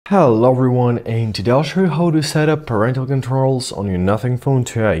Hello everyone, and today I'll show you how to set up parental controls on your Nothing phone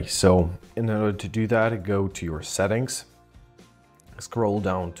today. So in order to do that, go to your settings, scroll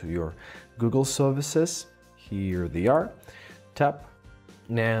down to your Google services, here they are, tap,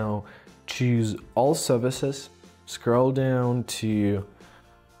 now choose all services, scroll down to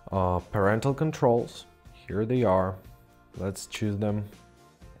parental controls, here they are, let's choose them,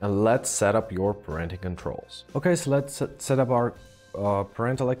 and let's set up your parental controls. Okay, so let's set up our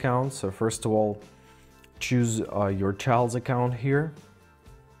parental account. So first of all, choose your child's account here.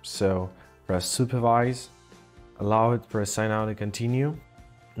 So press supervise, allow it, press sign out and continue.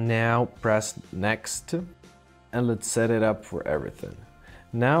 Now press next, and let's set it up for everything.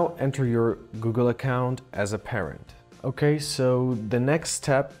 Now enter your Google account as a parent. Okay, so the next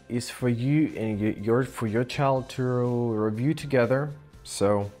step is for you and your child to review together.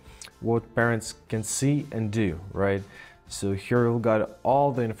 So what parents can see and do, right? So here you've got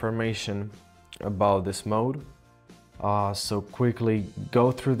all the information about this mode. So quickly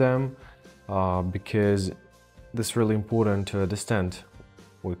go through them because this is really important to understand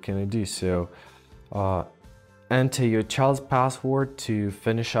what can you do. So enter your child's password to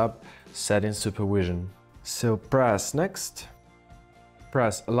finish up setting supervision. So press next,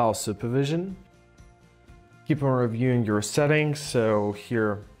 press allow supervision. Keep on reviewing your settings. So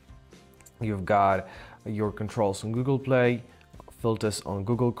here you've got your controls on Google Play, filters on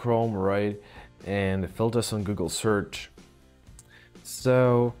Google Chrome, right? And filters on Google Search.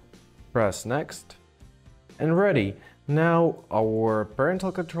 So press next and ready. Now our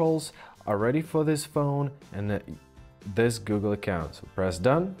parental controls are ready for this phone and this Google account. So press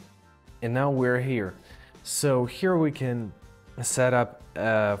done, and now we're here. So here we can set up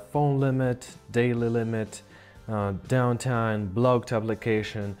a phone limit, daily limit, downtime, blocked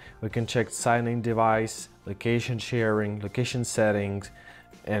application. We can check signing device, location sharing, location settings,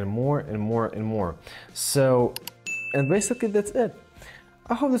 and more and more and more. So, and basically that's it.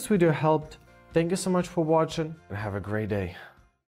 I hope this video helped. Thank you so much for watching and have a great day.